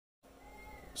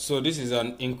So this is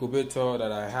an incubator that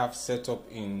I have set up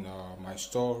in my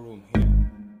storeroom here.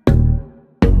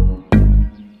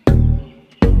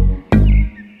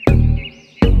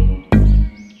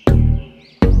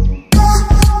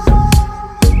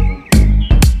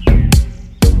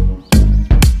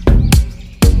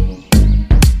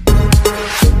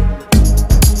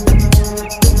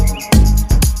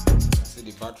 See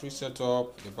the battery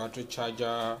setup, the battery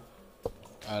charger,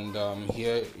 and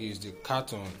here is the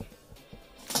carton.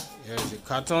 Here is the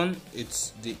carton.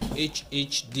 It's the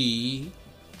HHD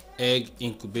egg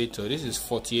incubator. This is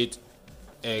 48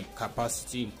 egg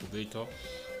capacity incubator.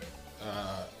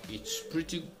 It's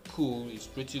pretty cool. It's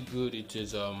pretty good. It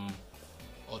is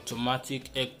automatic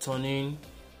egg turning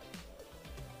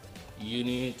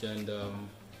unit, and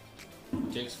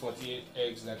takes 48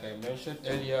 eggs like I mentioned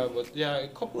earlier. But there are a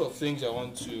couple of things I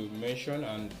want to mention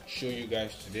and show you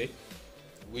guys today,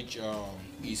 which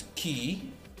is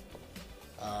key.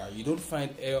 You don't find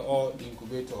all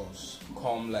incubators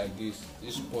come like this.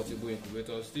 These portable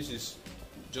incubators. This is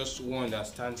just one that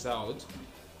stands out.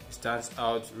 It stands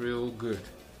out real good.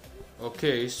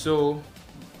 Okay, so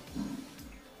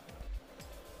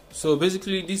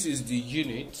basically this is the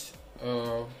unit.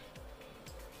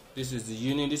 This is the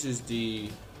unit. This is the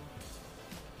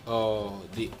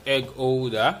egg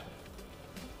holder.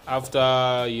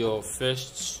 After your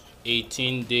first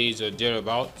 18 days or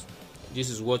thereabout, this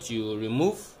is what you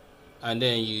remove, and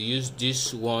then you use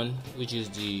this one, which is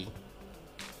the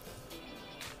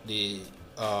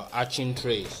hatching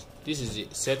trays. This is the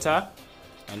setter,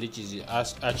 and this is the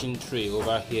hatching tray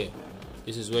over here.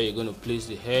 This is where you're going to place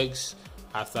the eggs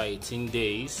after 18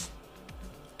 days,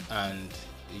 and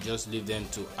you just leave them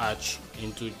to hatch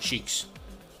into chicks.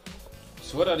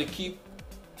 So what are the key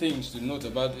things to note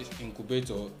about this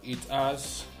incubator? It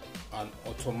has an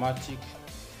automatic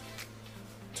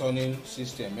turning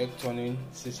system, egg turning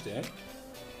system.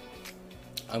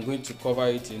 I'm going to cover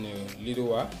it in a little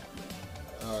while.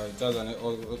 It has an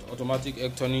automatic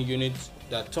egg turning unit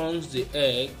that turns the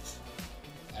eggs,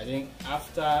 I think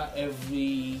after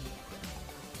every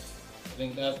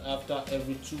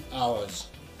 2 hours.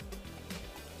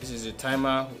 This is the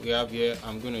timer we have here.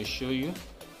 I'm going to show you.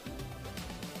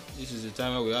 This is the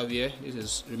timer we have here. This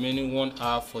is remaining 1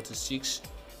 hour 46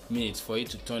 minutes for it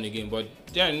to turn again. But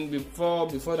then before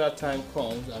that time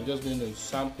comes, I'm just going to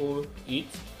sample it.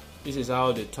 This is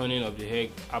how the turning of the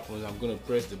egg happens. I'm going to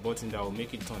press the button that will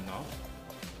make it turn now.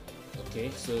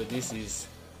 Okay, so this is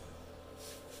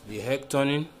the egg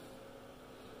turning.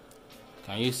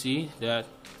 Can you see that?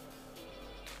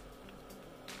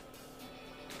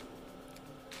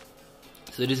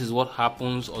 So this is what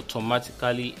happens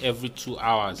automatically every 2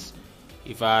 hours.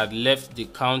 If I had left the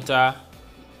counter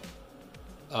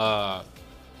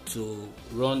to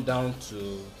run down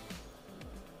to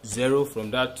 0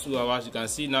 from that 2 hours, you can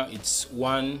see now it's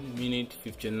 1 minute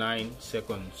 59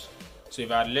 seconds. So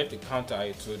if I had left the counter,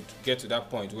 it would get to that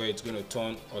point where it's going to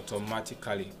turn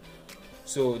automatically.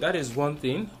 So that is one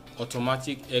thing,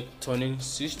 automatic egg turning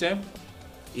system.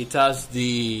 It has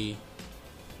the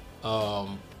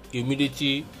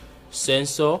humidity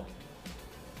sensor.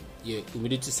 Yeah,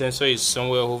 humidity sensor is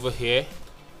somewhere over here.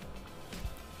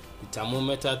 The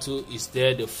thermometer too is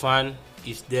there, the fan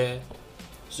is there.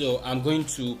 So I'm going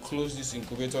to close this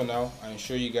incubator now and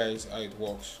show you guys how it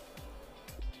works.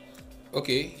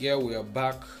 Okay, here we are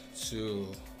back to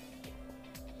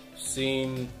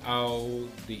seeing how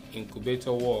the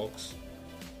incubator works.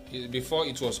 Before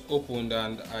it was opened,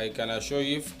 and I can assure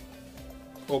you, if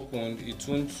opened, it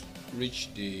won't reach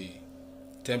the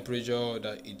temperature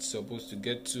that it's supposed to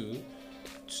get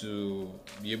to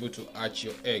be able to hatch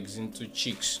your eggs into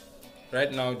chicks.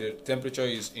 Right now the temperature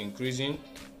is increasing.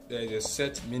 There is a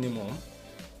set minimum.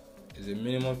 There's a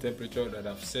minimum temperature that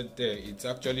I've set there. It's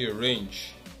actually a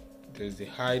range. There's the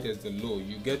high, there's the low.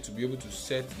 You get to be able to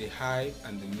set the high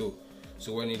and the low.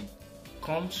 So when it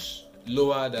comes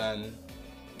lower than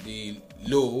the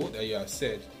low that you have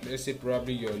set, let's say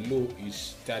probably your low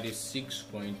is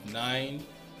 36.9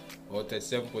 or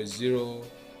 37.0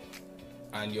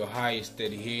 and your high is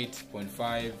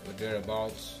 38.5 or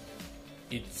thereabouts,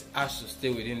 it has to stay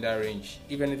within that range.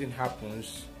 If anything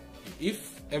happens,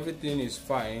 if everything is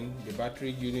fine, the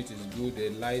battery unit is good,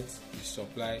 the light is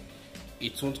supplied,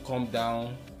 it won't come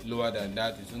down lower than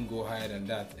that, it won't go higher than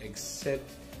that, except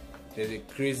there's a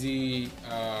crazy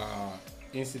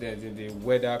incident in the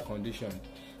weather condition,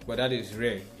 but that is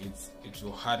rare. It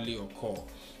will hardly occur.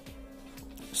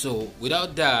 So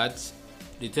without that,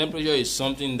 the temperature is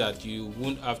something that you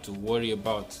won't have to worry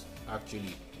about.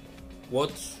 Actually,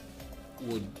 what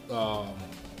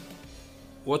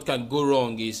can go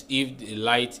wrong is if the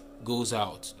light goes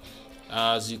out.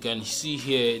 As you can see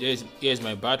here, here's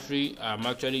my battery. I'm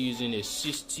actually using a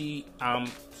 60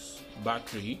 amps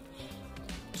battery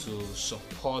to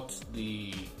support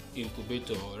the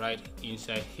incubator right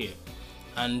inside here,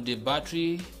 and the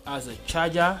battery has a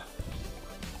charger.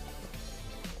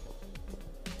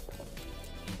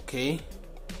 Okay,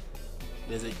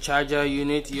 there's a charger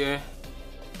unit here.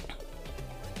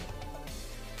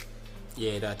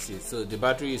 Yeah, that's it. So the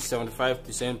battery is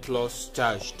 75% plus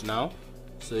charged now,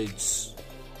 so it's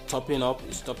topping up.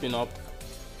 It's been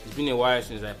a while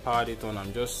since I powered it on.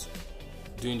 I'm just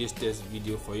doing this test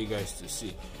video for you guys to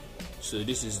see. So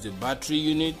this is the battery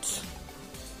unit.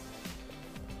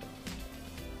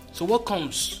 So what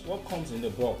comes in the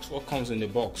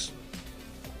box?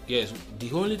 Yes,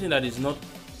 the only thing that is not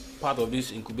part of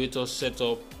this incubator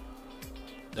setup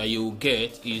that you will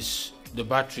get is the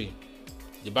battery.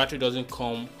 The battery doesn't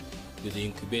come with the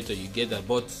incubator, you get that,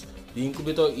 but the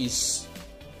incubator is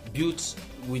built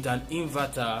with an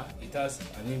inverter. It has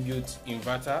an inbuilt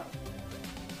inverter,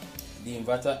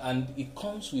 and it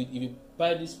comes with, if you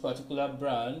buy this particular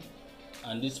brand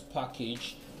and this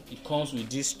package, it comes with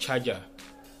this charger.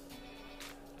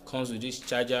 So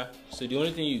the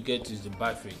only thing you get is the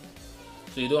battery,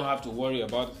 so you don't have to worry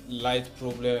about light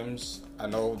problems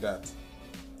and all that.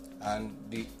 And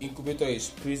the incubator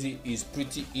is pretty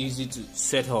easy to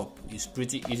set up. This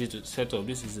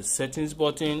is the settings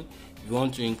button. If you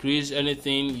want to increase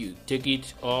anything, you take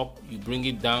it up, you bring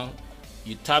it down,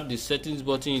 you tap the settings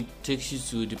button, it takes you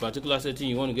to the particular setting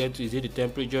you want to get to. Is it the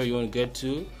temperature you want to get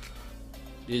to?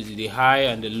 This is the high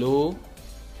and the low.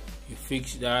 You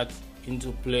fix that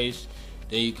into place.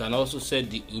 Then you can also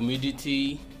set the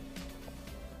humidity,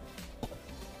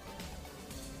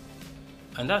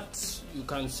 and that's, you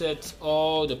can set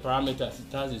all the parameters.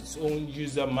 It has its own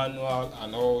user manual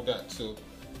and all that, so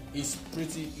it's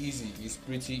pretty easy.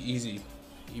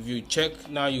 If you check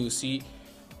now, you will see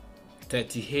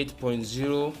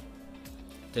 38.0,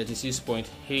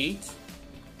 36.8.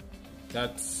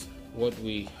 that's what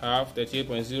we have.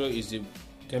 38.0 is the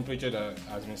temperature that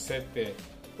has been set there,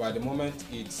 but at the moment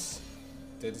it's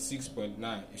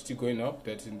 36.9. it's still going up.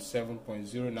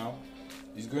 37.0 now.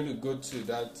 It's going to go to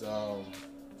that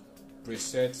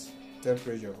preset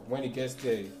temperature. When it gets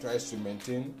there, it tries to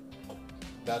maintain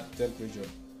that temperature.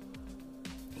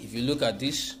 If you look at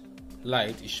this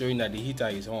light, it's showing that the heater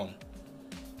is on.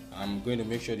 I'm going to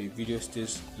make sure the video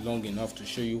stays long enough to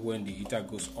show you when the heater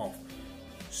goes off.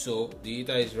 So the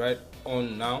heater is right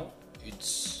on now.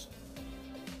 It's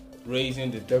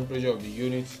raising the temperature of the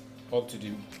unit up to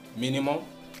the minimum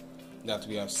that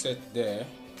we have set there.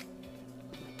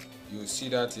 You'll see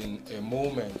that in a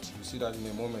moment. So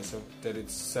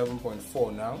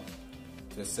 37.4 now,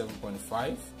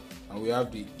 37.5, and we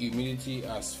have the humidity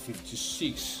as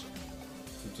 56.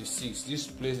 This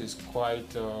place is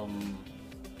quite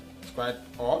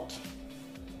hot,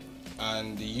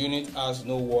 and the unit has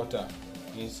no water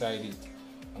inside it.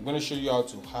 I'm going to show you how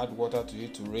to add water to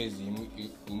it to raise the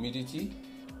humidity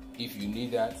if you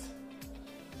need that.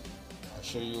 I'll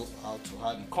show you how to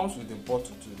add. It comes with the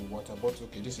bottle, to the water bottle.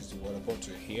 Okay, this is the water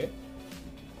bottle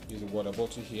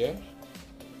here.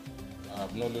 I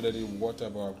have not loaded it with water,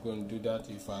 but I'm going to do that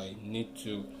if I need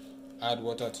to add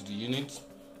water to the unit.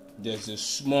 There's a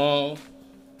small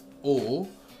hole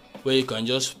where you can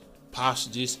just pass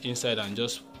this inside and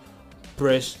just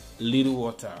press little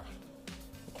water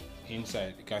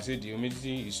inside. You can see the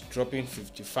humidity is dropping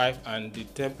 55, and the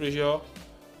temperature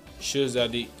shows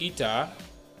that the heater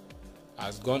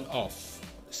has gone off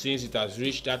since it has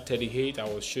reached that 38 I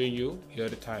was showing you the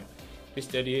other time. This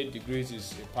 38 degrees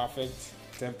is a perfect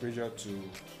temperature to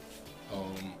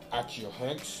arch your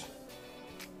eggs.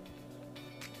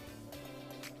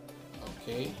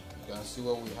 Okay, you can see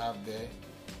what we have there.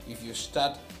 If you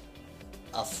start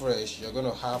afresh, you're going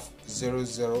to have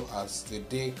 00 as the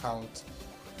day count.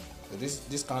 So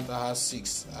this counter has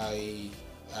 6. I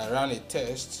ran a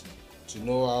test to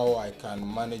know how I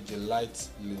can manage the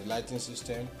lighting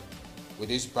system with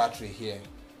this battery here.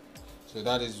 So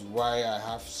that is why I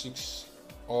have 6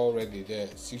 already there,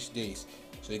 6 days.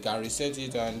 So you can reset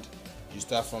it and you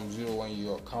start from 0 when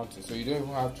you are counting. So you don't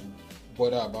even have to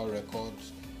bother about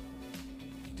records.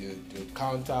 The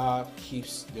counter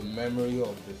keeps the memory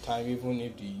of the time, even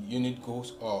if the unit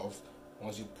goes off.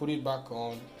 Once you put it back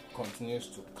on, it continues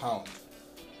to count.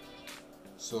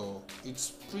 So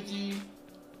it's pretty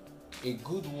a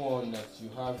good one that you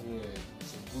have here.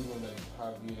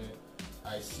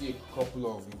 I see a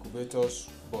couple of incubators,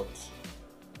 but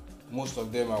most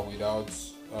of them are without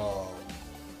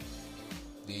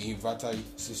the inverter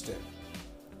system.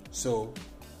 So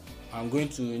I'm going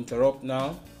to interrupt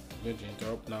now.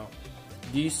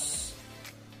 This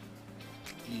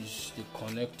is the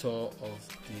connector of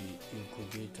the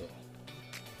incubator.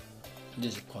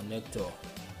 This is a connector.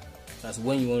 That's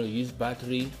when you want to use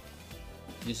battery.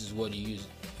 This is what you use.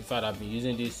 In fact, I've been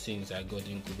using this since I got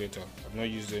the incubator. I've not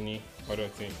used any other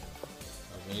thing.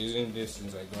 I've been using this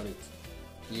since I got it.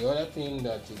 The other thing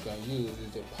that you can use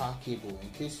is the power cable. In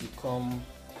case you come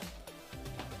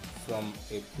from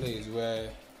a place where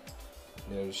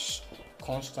there's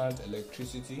constant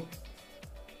electricity,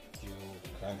 you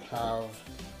can have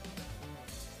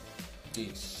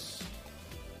this.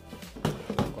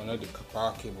 Connect the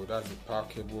power cable. That's the power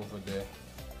cable over there.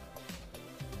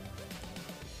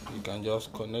 You can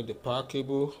just connect the power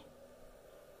cable.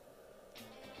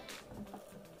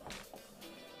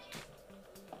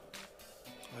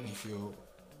 And if you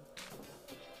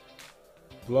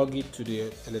plug it to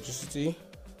the electricity,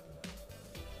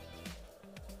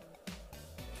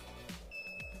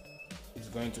 it's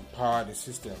going to power the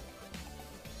system.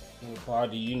 It will power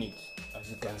the unit, as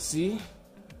you can see.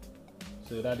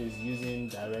 So that is using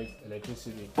direct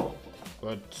electricity.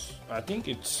 But I think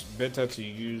it's better to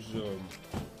use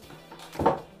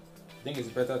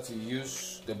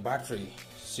the battery,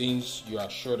 since you are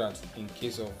sure that in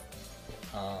case of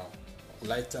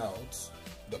light out,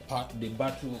 the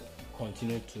battery will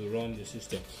continue to run the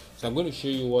system. So I'm going to show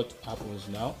you what happens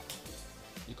now.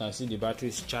 You can see the battery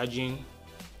is charging.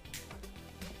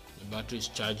 The battery is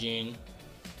charging.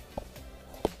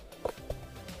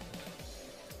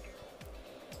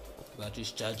 Battery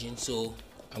is charging. So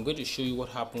I'm going to show you what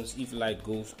happens if light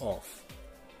goes off.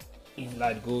 If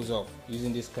light goes off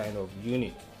using this kind of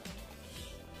unit.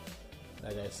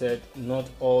 Like I said, not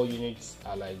all units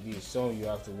are like this. Some you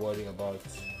have to worry about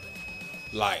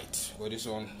light, but this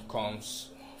one comes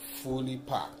fully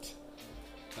packed.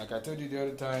 Like I told you the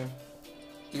other time,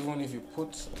 even if you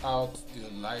put out the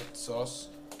light source,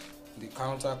 the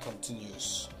counter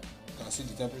continues. You can see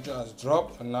the temperature has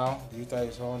dropped, and now the heater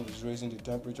is on, is raising the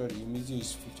temperature. The humidity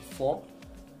is 54.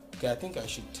 Okay, I think I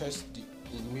should test the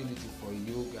humidity for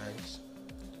you guys.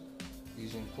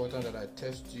 It's important that I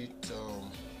test it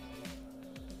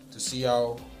to see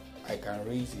how I can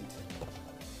raise it.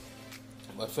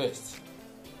 But first,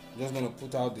 I'm just going to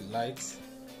put out the lights.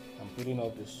 I'm putting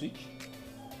off the switch.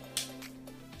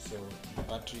 So the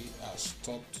battery has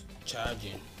stopped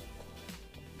charging.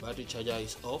 Battery charger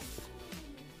is off,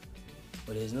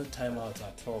 but there's no timeout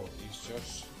at all. It's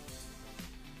just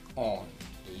on.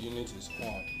 The unit is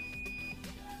on.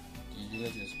 The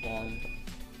unit is on.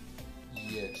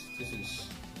 Yes, this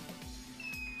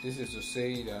is to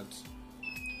say that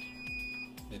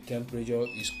the temperature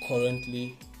is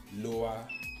currently lower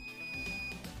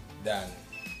than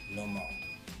normal.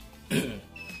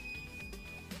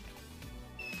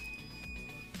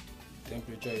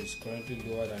 Temperature is currently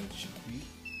lower than it should be.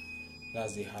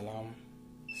 That's the alarm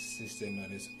system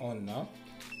that is on now.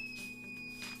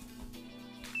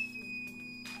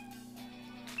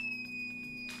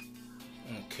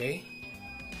 Okay.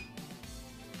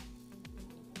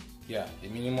 Yeah, the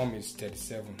minimum is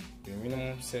 37. The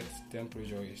minimum set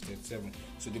temperature is 37.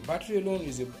 So the battery alone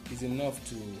is enough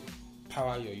to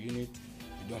power your unit.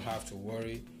 You don't have to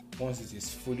worry. Once it is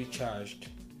fully charged,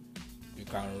 you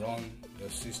can run the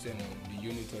system on the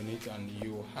unit on it, and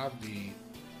you have the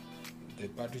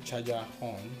battery charger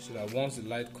on, so that once the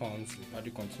light comes, the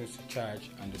battery continues to charge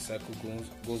and the cycle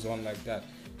goes on like that.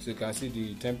 So you can see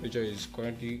the temperature is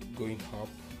currently going up.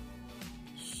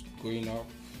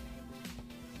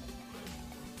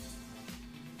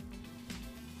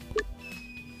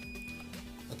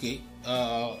 Okay,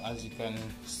 as you can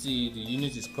see, the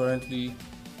unit is currently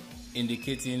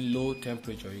indicating low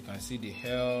temperature. You can see the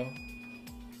hell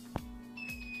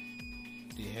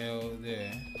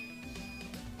there.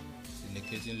 It's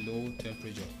indicating low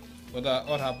temperature.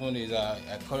 What happened is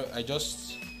I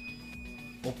just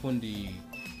opened the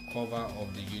cover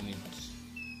of the unit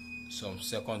some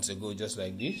seconds ago, just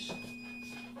like this.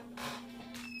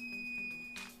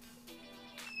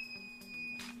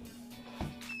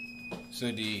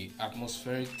 So the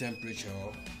atmospheric temperature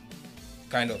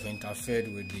kind of interfered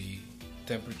with the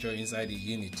temperature inside the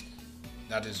unit.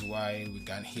 That is why we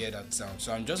can hear that sound.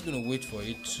 So I'm just going to wait for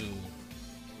it to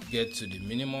get to the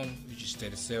minimum, which is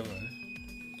 37,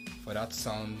 for that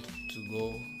sound to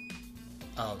go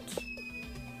out.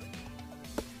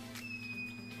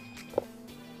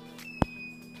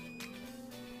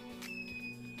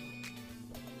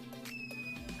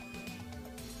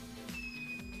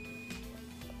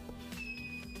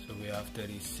 So we have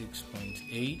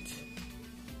 36.8.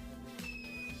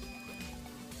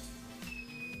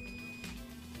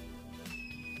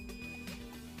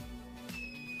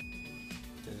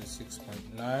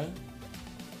 36.9, and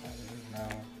now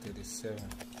 36.8. 37.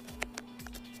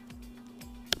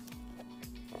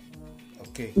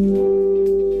 Okay.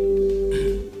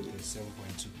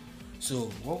 37.2. So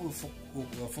what we're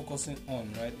focusing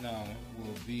on right now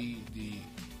will be the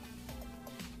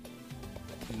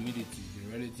humidity, the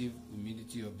relative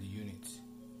humidity of the unit.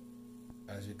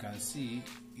 As you can see,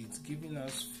 it's giving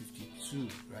us 52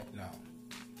 right now.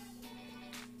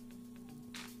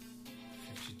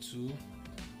 52.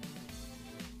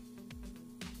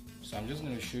 So I'm just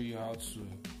going to show you how to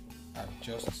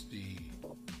adjust the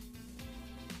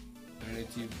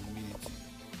relative humidity.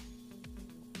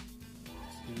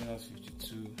 It's giving us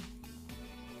 52,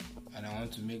 and I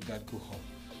want to make that go up.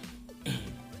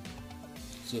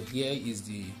 So here is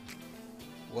the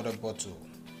water bottle.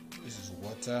 This is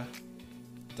water.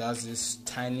 It has this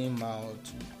tiny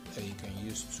mouth that you can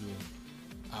use to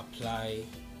apply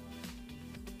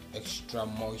extra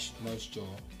moisture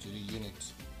to the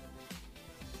unit.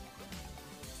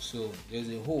 So there's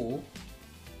a hole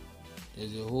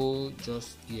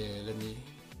just here.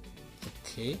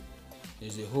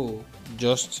 There's a hole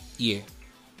just here.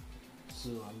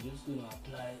 So I'm just going to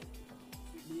apply.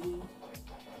 You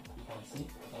can see,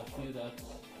 I feel that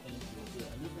anything. So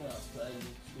I'm just going to apply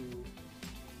little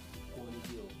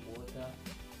quantity of water.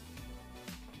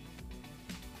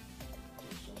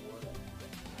 Some water.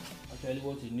 Actually,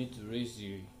 what you need to raise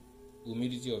the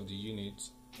humidity of the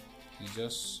unit is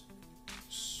just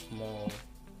small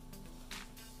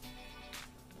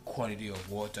quantity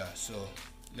of water. So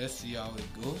let's see how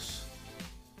it goes.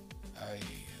 I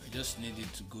just need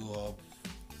it to go up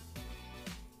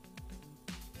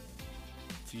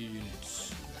a few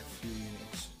units.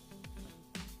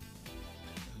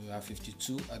 We have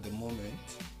 52 at the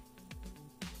moment.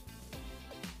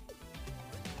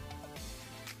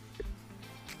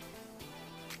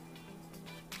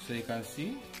 So you can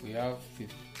see we have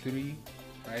 53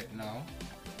 right now.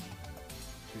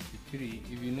 53.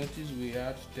 If you notice, we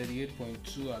had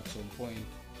 38.2 at some point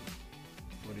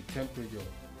for the temperature,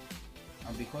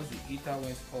 and because the heater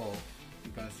went off,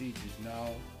 you can see it is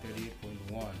now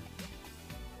 38.1.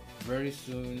 Very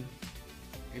soon,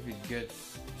 if it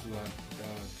gets to a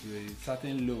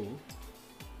certain low,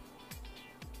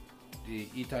 the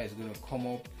heater is going to come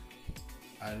up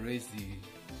and raise the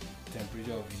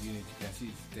temperature of the unit. You can see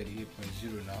it's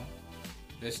 38.0 now.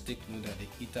 Let's take note that the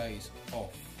heater is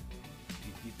off.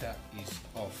 The heater is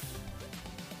off.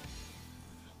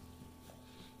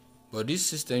 But this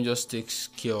system just takes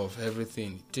care of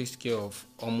everything. It takes care of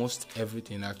almost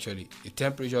everything actually. The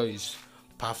temperature is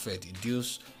perfect. It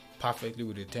deals perfectly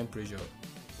with the temperature.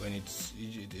 When it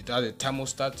has a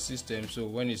thermostat system, so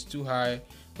when it's too high,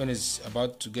 when it's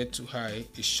about to get too high,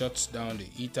 it shuts down the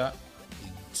heater.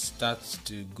 It starts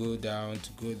to go down,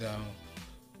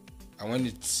 and when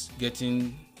it's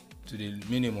getting to the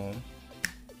minimum,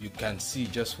 you can see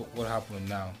just what happened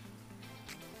now.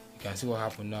 You can see what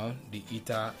happened now. The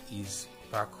heater is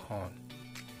back on.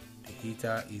 The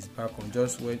heater is back on.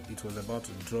 Just when it was about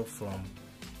to drop from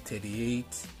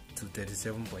 38 to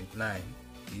 37.9, the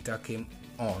heater came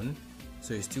on.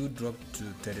 So it still dropped to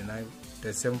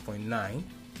 37.9.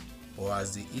 Or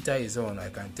as the heater is on, I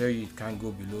can tell you it can't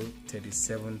go below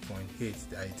 37.8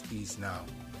 that it is now.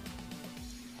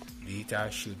 The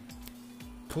heater should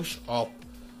push up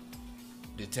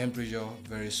the temperature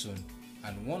very soon.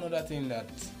 And one other thing that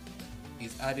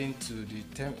is adding to the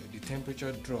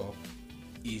temperature drop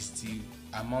is the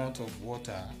amount of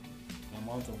water, the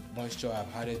amount of moisture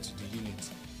I've added to the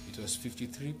unit. It was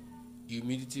 53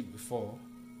 humidity before,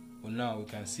 but now we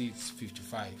can see it's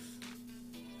 55.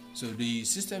 So the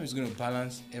system is going to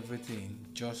balance everything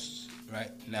just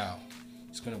right now.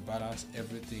 It's going to balance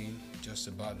everything just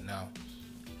about now.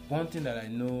 One thing that I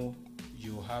know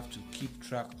you have to keep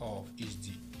track of is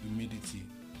the humidity,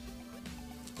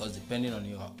 because depending on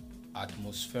your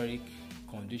atmospheric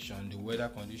condition, the weather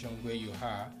condition where you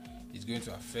are, is going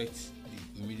to affect the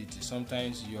humidity.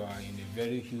 Sometimes you are in a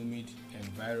very humid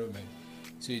environment,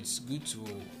 so it's good to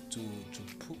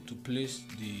place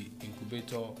the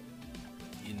incubator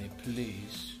in a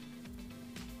place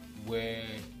where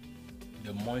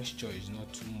the moisture is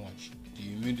not too much, the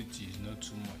humidity is not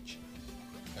too much.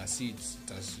 You can see it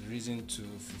has risen to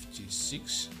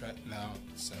 56 right now.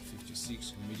 It's at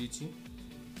 56 humidity.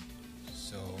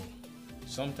 So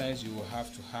sometimes you will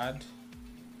have to add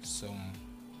some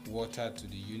water to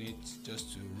the unit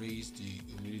just to raise the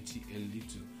humidity a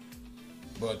little,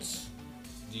 but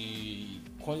the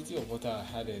quantity of water I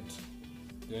added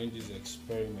during this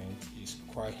experiment is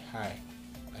quite high,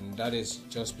 and that is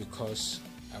just because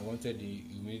I wanted the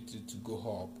humidity to go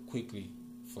up quickly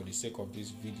for the sake of this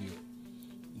video.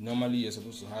 Normally you're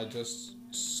supposed to add just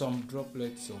some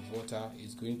droplets of water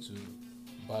is going to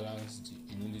balance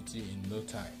the humidity in no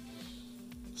time.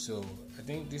 So I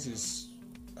think this is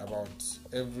about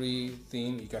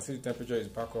everything. You can see the temperature is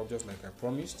back up just like I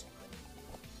promised.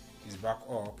 It's back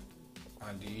up,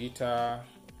 and the heater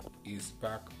is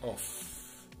back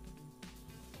off.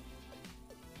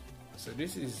 So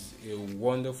this is a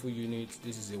wonderful unit.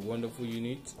 This is a wonderful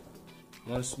unit.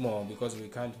 Once more, because we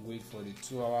can't wait for the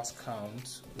 2 hours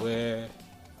count where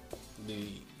the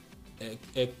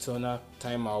external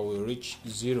timer will reach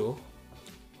 0.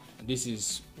 This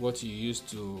is what you use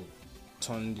to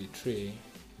turn the tray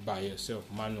by yourself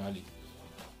manually.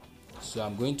 So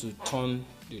I'm going to turn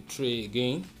the tray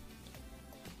again,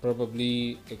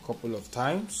 probably a couple of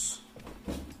times,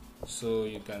 so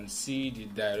you can see the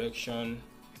direction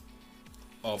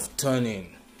of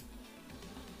turning.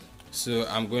 So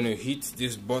I'm going to hit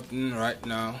this button right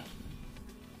now.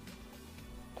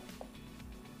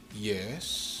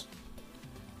 Yes,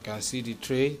 you can see the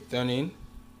tray turning.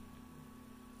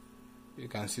 You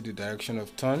can see the direction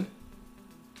of turn.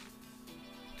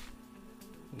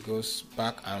 It goes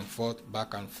back and forth,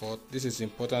 back and forth. This is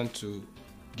important to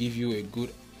give you a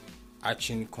good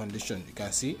arching condition. You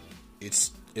can see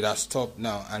it has stopped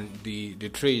now, and the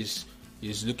tray is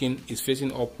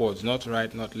facing upwards, not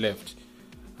right, not left.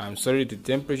 I'm sorry, the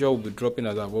temperature will be dropping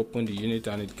as I've opened the unit,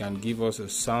 and it can give us a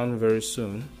sound very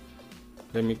soon.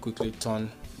 Let me quickly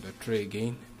turn the tray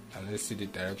again, and let's see the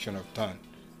direction of turn.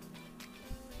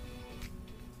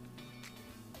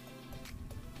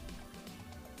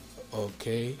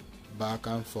 Okay, back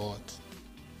and forth,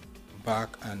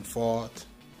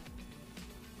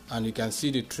 and you can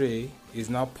see the tray is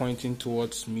now pointing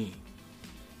towards me.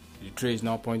 The tray is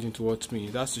now pointing towards me.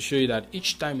 That's to show you that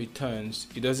each time it turns,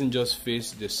 it doesn't just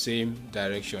face the same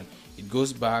direction. It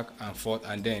goes back and forth,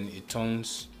 and then it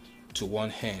turns to one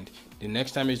hand. The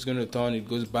next time it's going to turn, it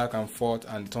goes back and forth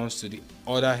and turns to the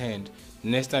other hand. The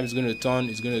next time it's going to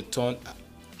turn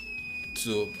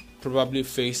to probably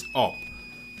face up.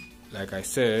 Like I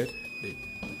said, the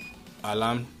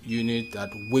alarm unit that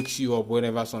wakes you up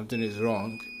whenever something is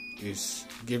wrong is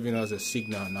giving us a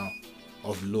signal now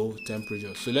of low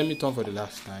temperature. So let me turn for the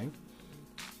last time.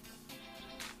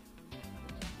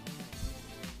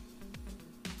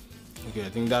 Okay, I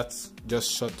think that's just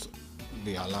shut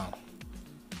the alarm.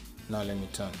 Now let me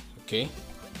turn. Okay,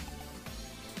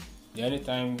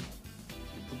 anytime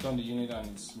you put on the unit and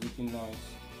it's making noise,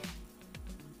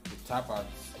 you tap at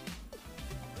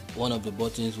one of the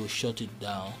buttons will shut it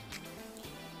down.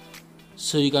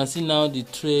 So you can see now the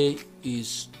tray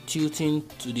is tilting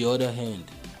to the other hand.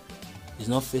 It's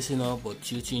not facing up but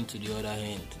tilting to the other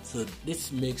hand. So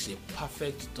this makes a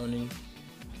perfect turning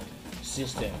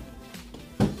system.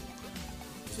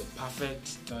 It's a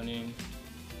perfect turning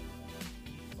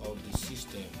of the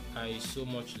system. I so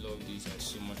much love this.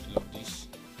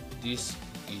 This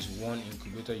is one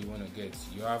incubator you want to get.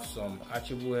 You have some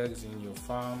hatchable eggs in your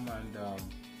farm, and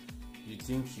you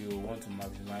think you want to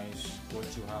maximize what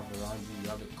you have around you. You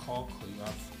have a cock, or you have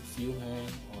a few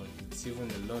hens, or it's even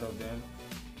a lot of them.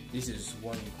 This is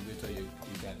one incubator you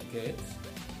can get.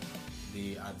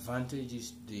 The advantage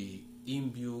is the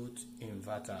inbuilt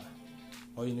inverter.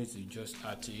 All you need to just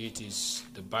add to it is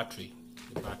the battery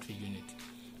unit.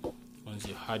 Once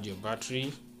you add your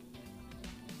battery,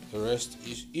 the rest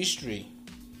is history.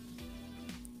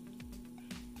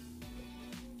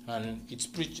 And it's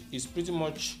pretty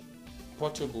much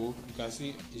portable. You can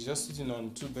see it's just sitting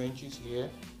on 2 benches here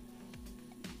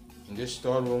in this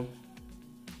storeroom.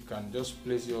 You can just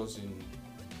place yours in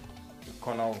the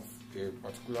corner of a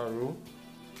particular room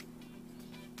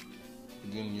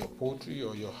within your poultry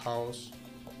or your house,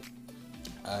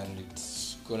 and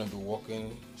it's gonna be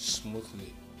working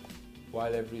smoothly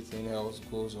while everything else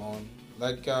goes on.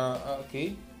 Like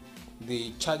okay,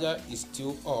 the charger is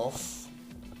still off,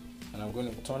 and I'm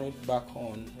going to turn it back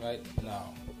on right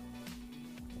now.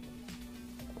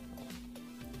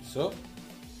 So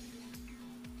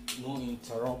no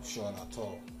interruption at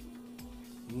all.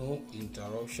 No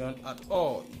interruption at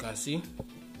all. You can see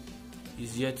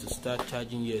it's yet to start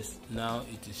charging. Yes, now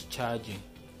it is charging.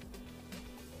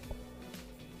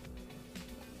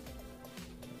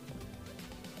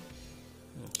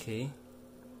 Okay,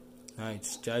 now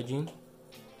it's charging.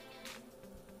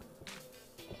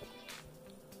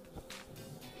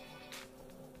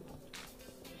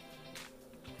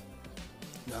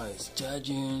 Now it's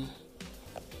charging.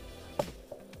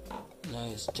 Now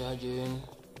it's charging.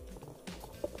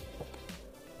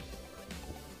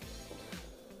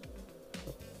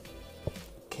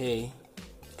 Okay, you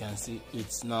can see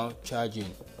it's now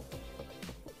charging.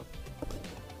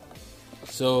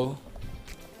 So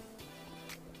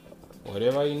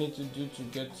whatever you need to do to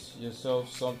get yourself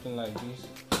something like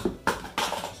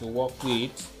this to work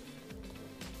with,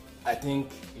 I think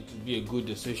it will be a good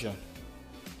decision.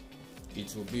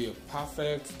 It will be a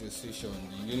perfect decision.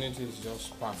 The unit is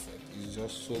just perfect. It's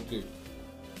just so good.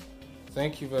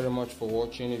 Thank you very much for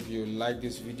watching. If you like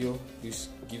this video, please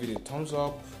give it a thumbs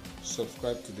up,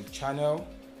 subscribe to the channel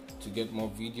to get more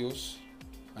videos,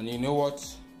 and you know what,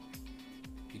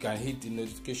 you can hit the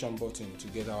notification button to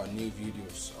get our new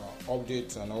videos, our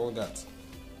updates and all that.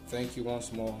 Thank you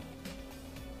once more.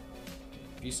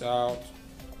 Peace out.